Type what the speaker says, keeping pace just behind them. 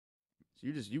So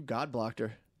you God blocked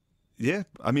her. Yeah,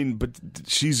 I mean, but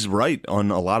she's right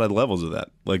on a lot of levels of that.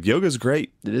 Like, yoga's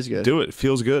great. It is good. Do it. It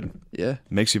feels good. Yeah.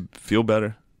 Makes you feel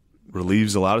better.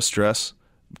 Relieves a lot of stress.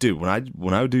 Dude, when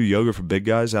I would do yoga for big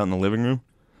guys out in the living room.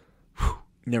 You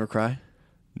never cry?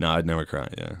 No, I'd never cry,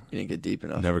 yeah. You didn't get deep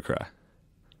enough. Never cry.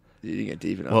 You didn't get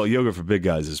deep enough. Well, yoga for big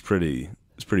guys is pretty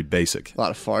basic. A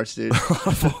lot of farts, dude. A lot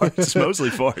of farts. Mostly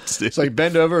farts, dude. It's like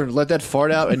bend over and let that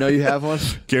fart out. I know you have one.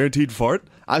 Guaranteed fart?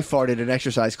 I farted in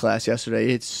exercise class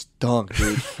yesterday. It stunk,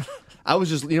 dude. I was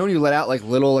just, when you let out like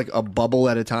little, like a bubble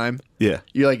at a time? Yeah.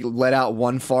 You like let out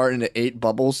one fart into 8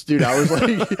 bubbles? Dude, I was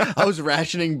like, I was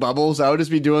rationing bubbles. I would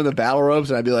just be doing the battle ropes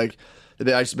and I'd be like,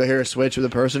 I just hear a switch with a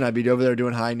person. I'd be over there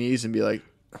doing high knees and be like,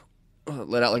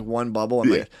 let out like one bubble. I'm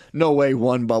like, no way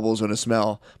one bubble's gonna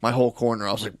smell. My whole corner,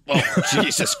 I was like, oh,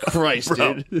 Jesus Christ,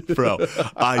 dude. Bro,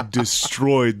 I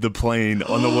destroyed the plane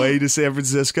on the way to San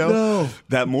Francisco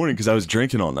that morning because I was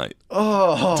drinking all night.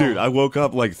 Oh. Dude, I woke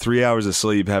up like 3 hours of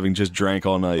sleep having just drank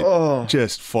all night. Oh.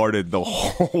 Just farted the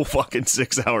whole fucking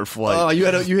 6-hour flight. Oh,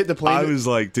 you hit the plane? I was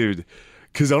like, dude...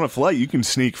 Because on a flight, you can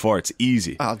sneak farts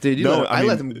easy. Oh, dude, I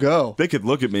let them go. They could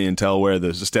look at me and tell where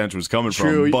the stench was coming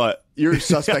from, but... You're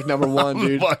suspect number one, I'm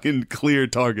dude. a fucking clear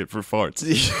target for farts.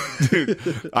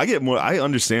 Dude, I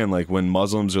understand, like, when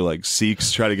Muslims or, like,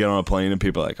 Sikhs try to get on a plane and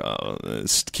people are like, oh,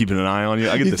 it's keeping an eye on you.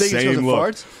 I get the same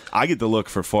look. Farts? I get the look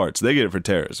for farts. They get it for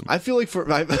terrorism. I feel like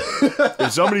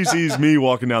if somebody sees me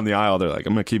walking down the aisle, they're like,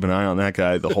 I'm going to keep an eye on that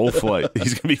guy the whole flight.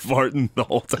 He's going to be farting the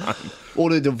whole time. Well,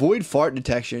 to avoid fart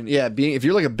detection, if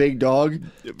you're like a big dog,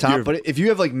 but if you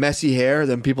have like messy hair,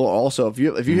 then people also, if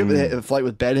you hit a flight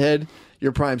with bedhead,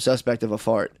 you're prime suspect of a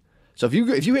fart. So if you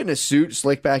hit in a suit,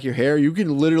 slick back your hair, you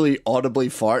can literally audibly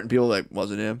fart, and people are like,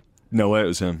 wasn't him. No way it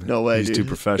was him. No way, He's dude. too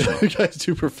professional. The guy's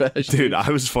too professional. Dude, I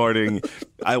was farting.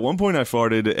 At one point I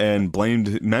farted and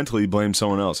mentally blamed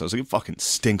someone else. I was like, it fucking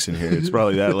stinks in here. It's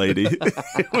probably that lady.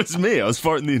 It was me. I was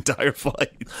farting the entire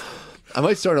flight. I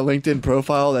might start a LinkedIn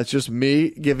profile that's just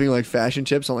me giving like fashion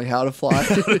tips on like how to fly.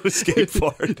 How to escape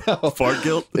fart. No. Fart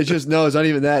guilt? It's not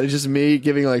even that. It's just me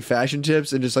giving like fashion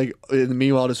tips and just like in the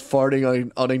meanwhile just farting,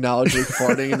 like, unacknowledged like,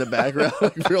 farting in the background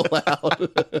like real loud.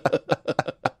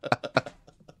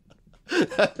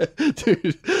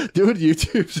 Dude, doing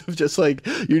YouTubes of just like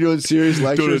you're doing serious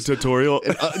lectures, doing a tutorial,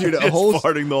 and, dude, a whole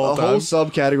farting the whole time. Whole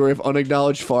subcategory of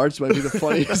unacknowledged farts might be the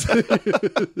funniest.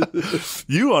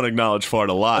 You unacknowledged fart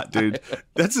a lot, dude.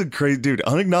 That's a crazy dude.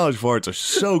 Unacknowledged farts are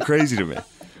so crazy to me,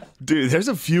 dude. There's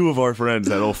a few of our friends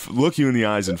that'll look you in the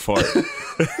eyes and fart.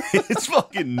 It's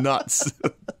fucking nuts.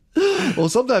 Well,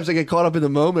 sometimes I get caught up in the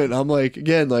moment. I'm like,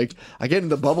 again, like I get in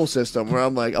the bubble system where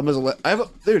I'm like, I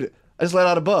just let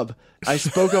out a bub. I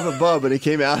spoke up a bub and it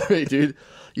came out of me, dude.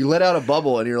 You let out a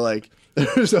bubble and you're like,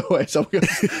 there's no way. Someone goes,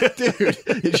 dude,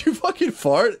 did you fucking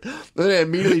fart? And then I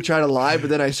immediately try to lie, but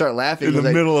then I start laughing. In the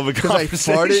middle of a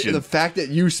conversation. I farted, and the fact that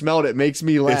you smelled it makes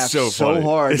me laugh so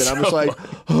hard that I'm just like,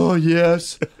 oh,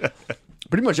 yes.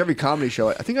 Pretty much every comedy show.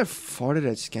 I think I farted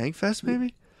at Skankfest,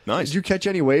 maybe? Nice. Did you catch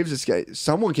any waves?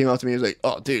 Someone came up to me and was like,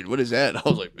 oh, dude, what is that? I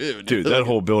was like, dude, that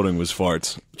whole building was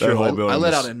farts. That whole building I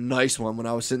let out a nice one when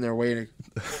I was sitting there waiting.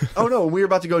 Oh, no, when we were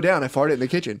about to go down, I farted in the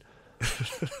kitchen.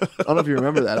 I don't know if you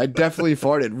remember that. I definitely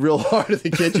farted real hard in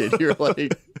the kitchen. You're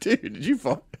like, dude, did you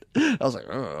fart? I was like,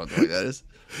 I don't know what the fuck that is.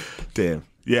 Damn.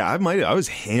 Yeah, I was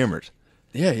hammered.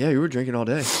 Yeah, you were drinking all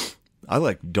day.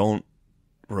 I don't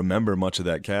remember much of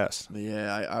that cast.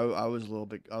 Yeah, I was a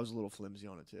little flimsy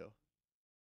on it too.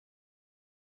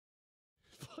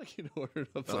 Fucking ordered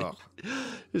a plane.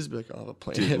 Just like off a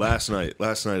plane. Dude, last night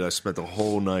I spent the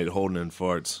whole night holding in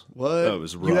farts. What? That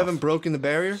was rough. You haven't broken the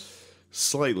barrier?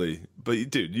 Slightly,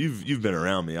 but dude, you've been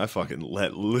around me. I fucking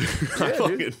let loose.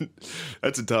 Yeah,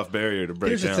 That's a tough barrier to break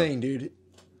Here's down. the thing, dude.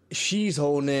 She's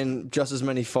holding in just as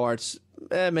many farts,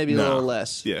 maybe a little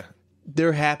less. Yeah,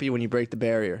 they're happy when you break the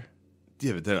barrier.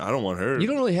 Yeah, but then I don't want her. You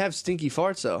don't really have stinky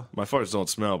farts though. My farts don't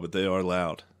smell, but they are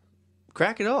loud.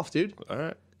 Crack it off, dude. All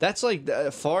right. That's like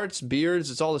farts, beards.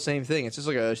 It's all the same thing. It's just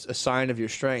like a sign of your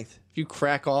strength. If you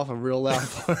crack off a real loud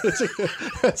fart,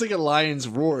 that's like a lion's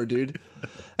roar, dude.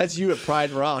 That's you at Pride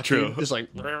Rock. True. Dude. Just like,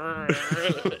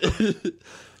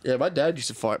 yeah. My dad used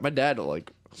to fart. My dad will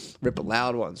like rip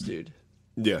loud ones, dude.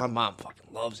 Yeah. My mom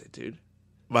fucking loves it, dude.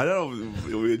 I don't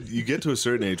know. You get to a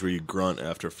certain age where you grunt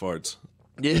after farts.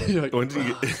 Yeah. When did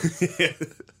you get?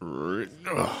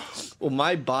 Well,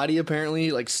 my body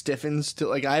apparently like stiffens to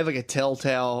like I have like a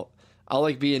telltale. I'll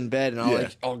like be in bed and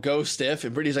I'll go stiff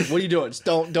and Brittany's like, "What are you doing? Just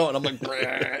don't." And I'm like,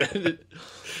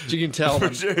 so you can tell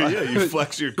for sure. Yeah, you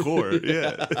flex your core.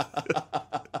 Yeah.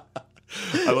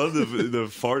 I love the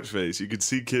fart face. You could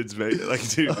see kids make like,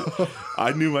 dude.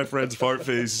 I knew my friend's fart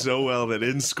face so well that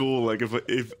in school, like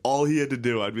if all he had to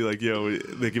do, I'd be like, yo,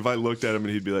 like if I looked at him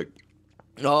and he'd be like,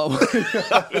 Oh my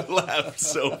I would laugh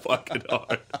so fucking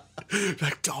hard.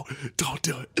 Like, don't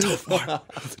do it. Don't fart.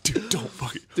 Dude, don't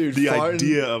fucking. Dude, the farting-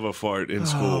 idea of a fart in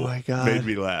school my God. made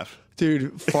me laugh.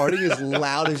 Dude, farting as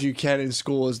loud as you can in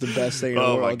school is the best thing in the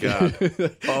Oh world. my God.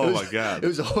 Dude. Oh my God. It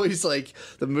was always like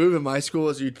the move in my school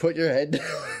is you'd put your head down,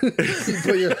 you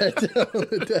put your head down on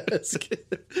the desk,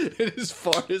 and just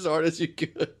fart as hard as you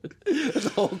could.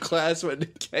 The whole class went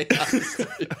into chaos.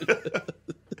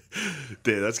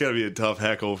 Dude, that's gotta be a tough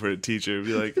heckle for a teacher.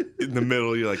 Be like in the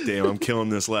middle, you're like, damn, I'm killing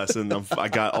this lesson. I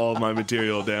got all my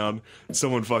material down.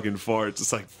 Someone fucking farts.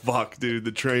 It's like, fuck, dude,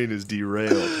 the train is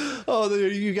derailed. Oh,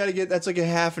 dude, you got to get that's like a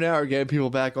half an hour getting people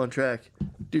back on track.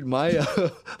 Dude, my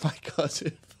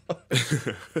cousin.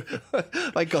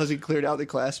 My cousin cleared out the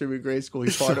classroom in grade school.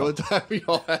 He farted one time. We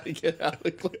all had to get out of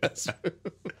the classroom.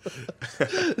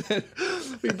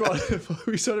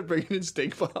 We started bringing in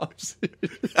stink bombs.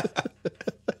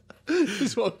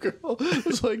 This one girl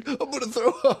was like, "I'm gonna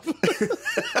throw up."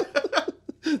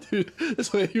 Dude,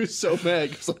 this lady was so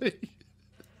mad. Cause like,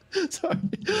 sorry,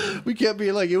 we kept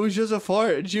being like, it was just a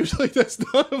fart, and she was like, "That's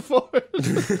not a fart."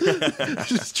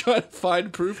 Just trying to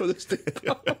find proof of this thing.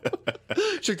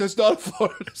 She's like, "That's not a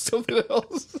fart. It's something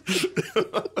else."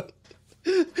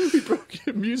 We broke it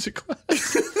in music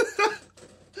class.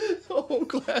 The whole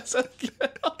class had to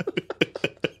get out.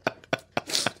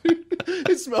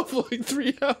 It smelled for like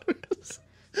 3 hours.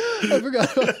 I forgot.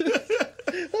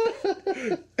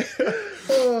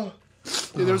 Oh.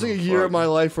 Dude, there was like a year of my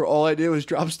life where all I did was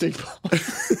drop stink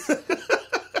bombs.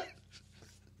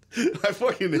 I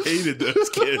fucking hated those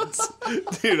kids.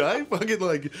 Dude, I fucking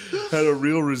like had a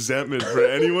real resentment for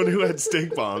anyone who had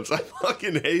stink bombs. I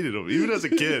fucking hated them. Even as a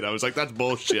kid, I was like, that's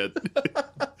bullshit.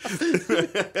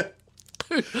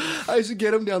 I used to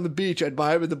get them down the beach. I'd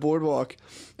buy them at the boardwalk.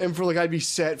 And for like, I'd be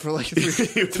set for like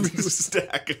three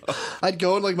stack up. I'd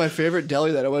go in like my favorite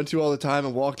deli that I went to all the time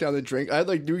and walk down the drink. I'd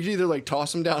like, you could either like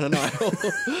toss them down an aisle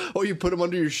or you put them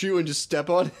under your shoe and just step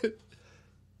on it.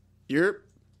 Yerp.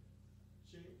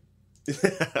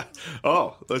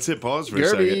 Oh, let's hit pause for a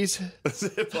second. Yerbies. Let's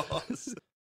hit pause.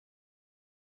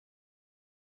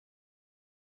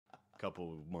 A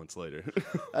couple of months later.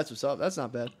 That's what's up. That's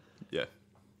not bad. Yeah.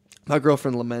 My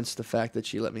girlfriend laments the fact that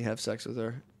she let me have sex with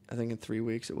her. I think in 3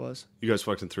 weeks it was. You guys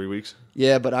fucked in 3 weeks?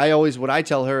 Yeah, but what I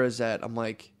tell her is that I'm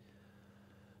like,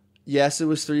 yes, it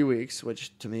was 3 weeks,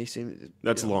 which to me seemed...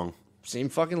 That's long.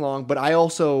 Seemed fucking long. But I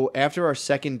also, after our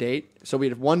second date, so we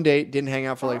had one date, didn't hang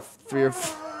out for like 3 or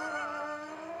 4...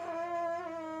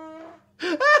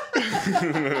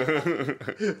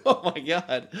 Oh my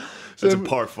God. That's a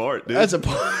par fart, dude. That's a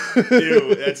par...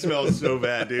 Ew, that smells so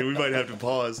bad, dude. We might have to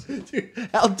pause. Dude,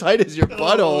 how tight is your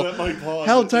butthole? that might pause.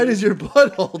 How tight is your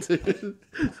butthole, dude?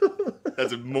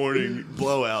 That's a morning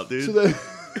blowout, dude. So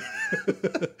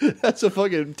that's a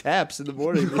fucking taps in the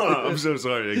morning. I'm so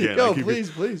sorry again. Go,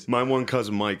 please. My one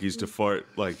cousin Mike used to fart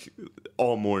like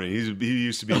all morning. He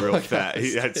used to be real fat.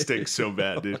 He had stinks so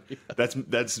bad, dude. That's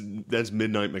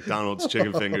midnight McDonald's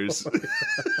chicken fingers.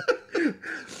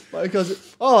 My cousin,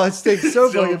 oh, it stinks so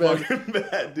fucking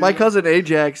bad. My cousin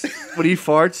Ajax, when he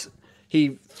farts,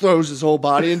 he throws his whole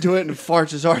body into it and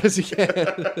farts as hard as he can.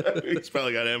 He's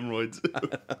probably got hemorrhoids.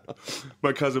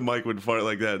 My cousin Mike would fart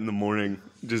like that in the morning,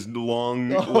 just long,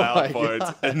 loud farts,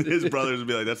 God. And his brothers would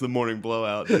be like, "That's the morning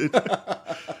blowout." Dude.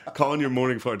 Calling your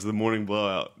morning farts the morning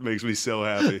blowout makes me so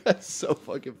happy. That's so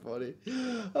fucking funny.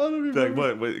 I don't even like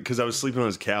what? Because I was sleeping on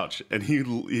his couch and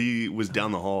he was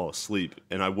down the hall asleep,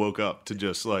 and I woke up to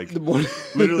just like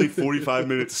literally 45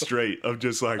 minutes straight of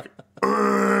just like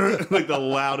the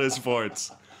loudest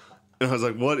farts. And I was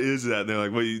like, "What is that?" And they're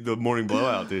like, "What? The morning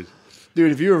blowout, dude."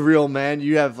 Dude, if you're a real man,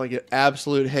 you have like an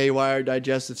absolute haywire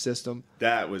digestive system.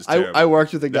 That was terrible. I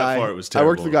worked with a guy. That part was I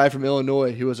worked with a terrible. guy from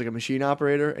Illinois who was like a machine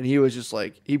operator, and he was just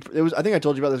like I think I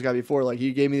told you about this guy before. Like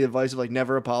he gave me the advice of like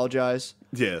never apologize.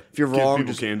 Yeah. If you're Give wrong,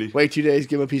 people just candy. wait 2 days,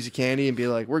 give him a piece of candy, and be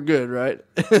like, "We're good, right?"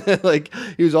 Like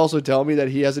he was also telling me that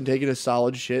he hasn't taken a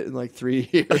solid shit in like 3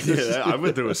 years. Yeah, I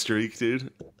went through a streak,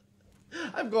 dude.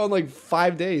 I've gone like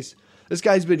 5 days. This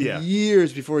guy's been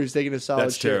years before he's taken a solid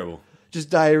That's shit. terrible. Just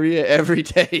diarrhea every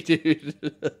day, dude.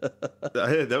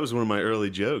 That was one of my early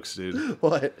jokes, dude.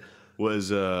 What?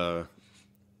 Was it's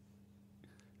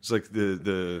like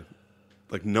the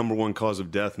like number one cause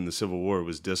of death in the Civil War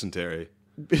was dysentery.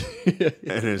 And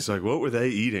it's like, what were they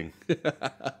eating? Because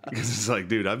it's like,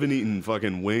 dude, I've been eating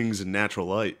fucking wings and natural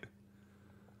light.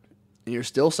 And you're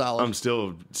still solid. I'm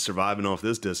still surviving off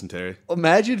this dysentery.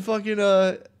 Imagine fucking.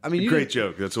 I mean, Great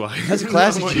joke. That's why. That's a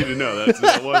classic I want you to know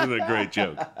that wasn't a great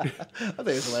joke. I think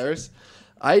it's hilarious.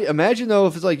 I imagine though,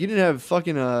 if it's like you didn't have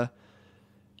fucking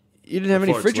you didn't have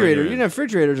any refrigerator. You didn't have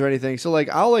refrigerators or anything. So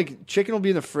like, chicken will be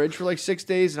in the fridge for like 6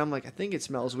 days, and I'm like, I think it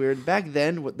smells weird. Back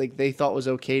then, what like they thought was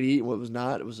okay to eat, and what was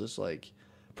not, it was just like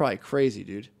probably crazy,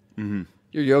 dude. Mm-hmm.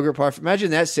 Your yogurt parfait.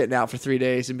 Imagine that sitting out for 3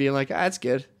 days and being like, that's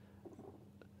good.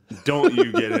 Don't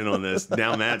you get in on this?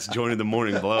 Now Matt's joining the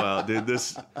morning blowout, dude.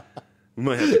 We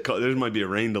might have to call. There might be a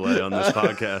rain delay on this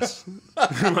podcast.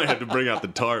 We might have to bring out the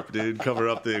tarp, dude. Cover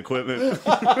up the equipment.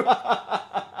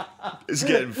 It's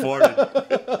getting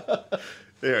farted.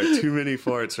 There are too many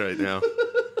farts right now.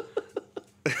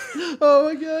 Oh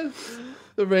my god,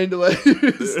 the rain delay.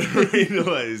 The rain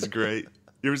delay is great.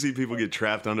 You ever see people get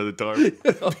trapped under the tarp?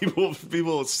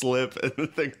 People slip and the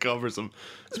thing covers them.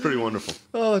 It's pretty wonderful.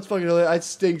 Oh, it's fucking hilarious. I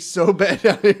stink so bad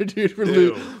down here, dude.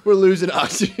 We're losing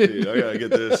oxygen. Dude, I gotta get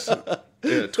this.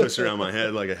 Twist around my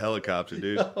head like a helicopter,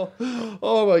 dude.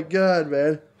 Oh my god,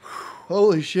 man.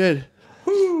 Holy shit.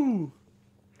 Woo.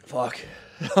 Fuck.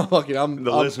 The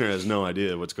listener has no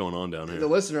idea what's going on down here. All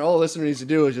the listener needs to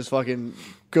do is just fucking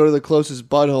go to the closest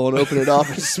butthole and open it up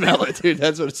and smell it, dude.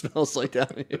 That's what it smells like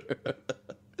down here.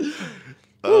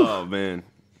 Oh man,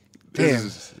 damn.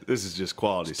 This is just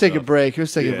quality. Let's take a break.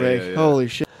 Let's take a break. Yeah. Holy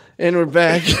shit! And we're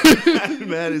back.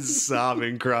 Matt is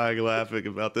sobbing, crying, laughing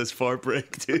about this fart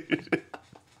break, dude.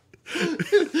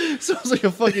 Sounds like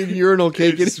a fucking urinal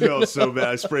cake. It smells so bad.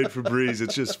 I sprayed Febreze.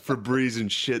 It's just Febreze and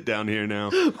shit down here now.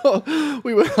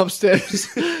 We went upstairs.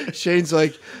 Shane's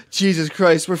like, Jesus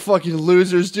Christ, we're fucking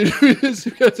losers, dude. We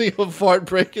gotta take a fart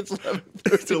break. It's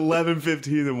 11:15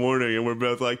 in the morning, and we're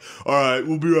both like, all right,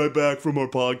 we'll be right back from our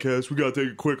podcast. We gotta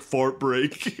take a quick fart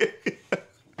break.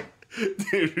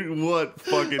 Dude, what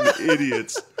fucking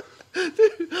idiots.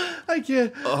 Dude, I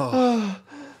can't.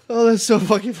 Oh, that's so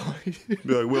fucking funny.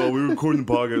 Be like, well, we were recording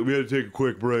the podcast. We had to take a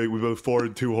quick break. We both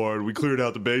farted too hard. We cleared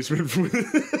out the basement. Cleared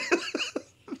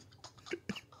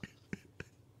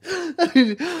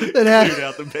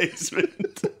out the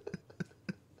basement.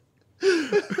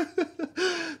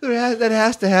 That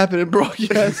has to happen in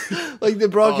broadcast. Like the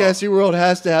broadcasting world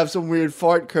has to have some weird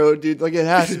fart code, dude. Like it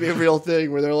has to be a real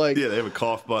thing where they're like, yeah, they have a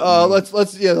cough button. Let's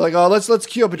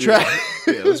cue up a track.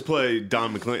 Yeah, let's play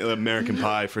Don McLean, American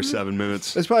Pie for 7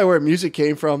 minutes. That's probably where music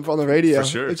came from the radio. For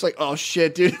sure. It's like, oh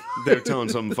shit, dude. They're telling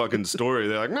some fucking story.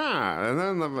 They're like, nah, and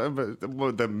then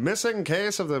the missing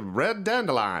case of the red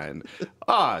dandelion.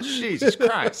 Oh, Jesus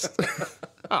Christ.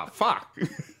 Oh, fuck.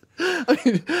 I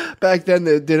mean, back then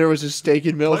the dinner was just steak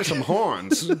and milk. Play some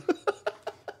horns. You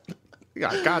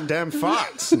got goddamn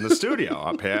farts in the studio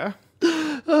up here.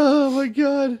 Oh my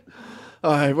god!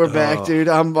 All right, we're back, dude.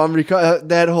 I'm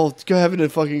that whole having to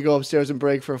fucking go upstairs and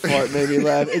break for a fart made me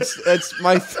laugh. It's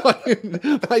my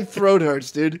throat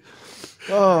hurts, dude.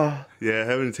 Oh yeah,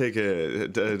 having to take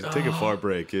a fart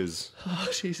break is. Oh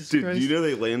Jesus Dude, Christ! Do you know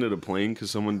they landed a plane because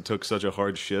someone took such a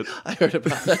hard shit? I heard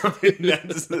about that. I mean,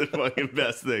 that's the fucking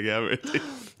best thing ever. Dude.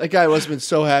 That guy must have been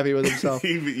so happy with himself.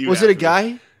 Was it a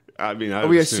guy? I mean, are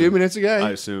we assuming it's a guy? I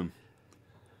assume.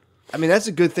 I mean, that's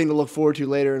a good thing to look forward to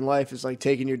later in life. Is like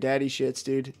taking your daddy shits,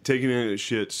 dude. Taking a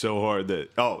shit so hard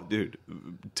that dude,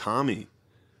 Tommy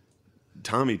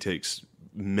takes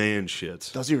man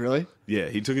shits. Does he really? Yeah,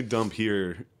 he took a dump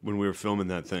here when we were filming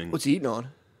that thing. What's he eating on?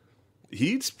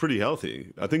 He eats pretty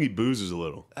healthy. I think he boozes a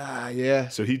little. Yeah.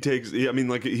 So he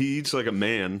eats like a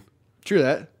man. True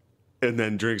that. And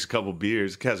then drinks a couple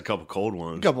beers, has a couple cold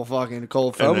ones. A couple fucking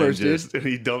cold foamers, dude. And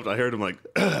he dumped, I heard him like,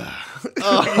 he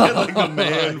had like the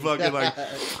man fucking like,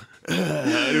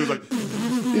 and he was like,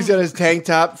 he's got his tank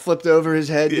top flipped over his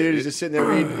head, dude. He's just sitting there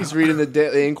reading, he's reading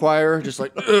the Inquirer, just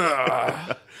like,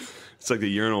 It's like the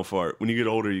urinal fart. When you get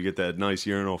older, you get that nice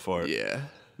urinal fart. Yeah.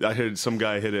 I heard some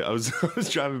guy hit it. I was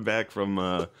driving back from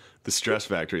the Stress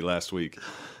Factory last week.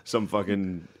 Some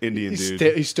fucking Indian dude.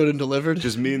 He stood and delivered?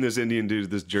 Just me and this Indian dude at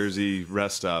this Jersey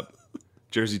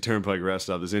Turnpike rest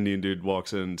stop. This Indian dude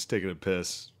walks in, is taking a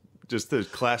piss. Just the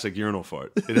classic urinal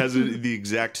fart. It has the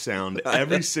exact sound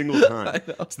every single time.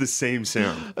 It's the same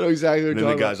sound. I know exactly what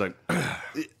you're talking about. And then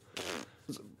the guy's like,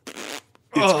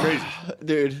 it's crazy.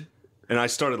 Dude. And I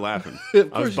started laughing.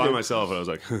 I was by myself and I was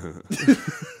like,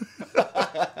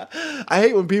 I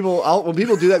hate when people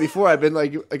do that before. I've been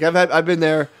like I've been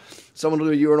there. Someone will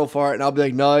do a urinal fart, and I'll be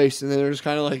like, "Nice," and then they're just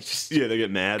kind of like, "Yeah, they get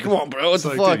mad." Come on, bro, what the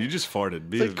fuck? Dude, you just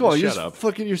farted. Come on, shut up.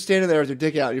 Fucking, you're standing there with your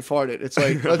dick out, and you farted. It's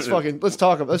like, let's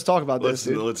talk about this.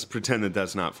 Dude. Let's pretend that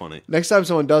that's not funny. Next time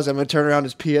someone does, I'm gonna turn around and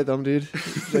just pee at them, dude.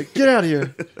 Like, get out of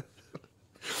here.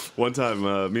 One time,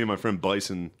 me and my friend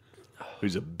Bison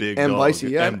who's a big M. dog. Bicey,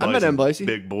 yeah. I met M. Bicey.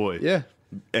 Big boy. Yeah.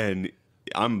 And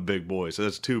I'm a big boy, so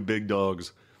that's two big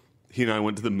dogs. He and I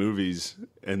went to the movies,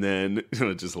 and then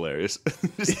it's just hilarious.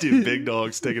 Just two big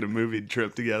dogs taking a movie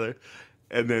trip together,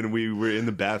 and then we were in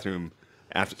the bathroom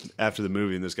after the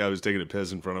movie, and this guy was taking a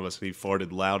piss in front of us, and he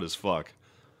farted loud as fuck.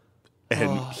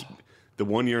 And the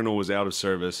one urinal was out of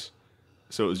service,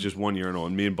 so it was just one urinal,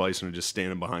 and me and Bison are just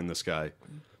standing behind this guy.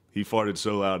 He farted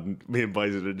so loud, and me and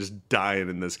Bison are just dying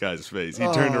in this guy's face. He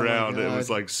turned around and was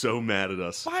like so mad at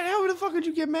us. Why? How the fuck would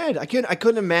you get mad? I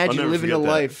couldn't imagine living a forget that.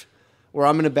 life where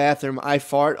I'm in a bathroom, I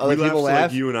fart, other people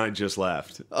laugh. Like you and I just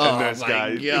laughed. Oh and this my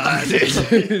guy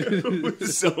God.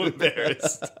 was so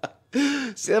embarrassed.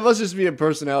 See, that must just be a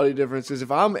personality difference. Because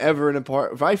if I'm ever in a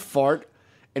part, if I fart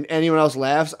and anyone else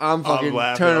laughs, I'm fucking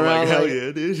laughing. turn I'm around. like, hell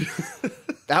yeah, dude.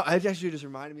 That actually just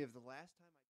reminded me of the.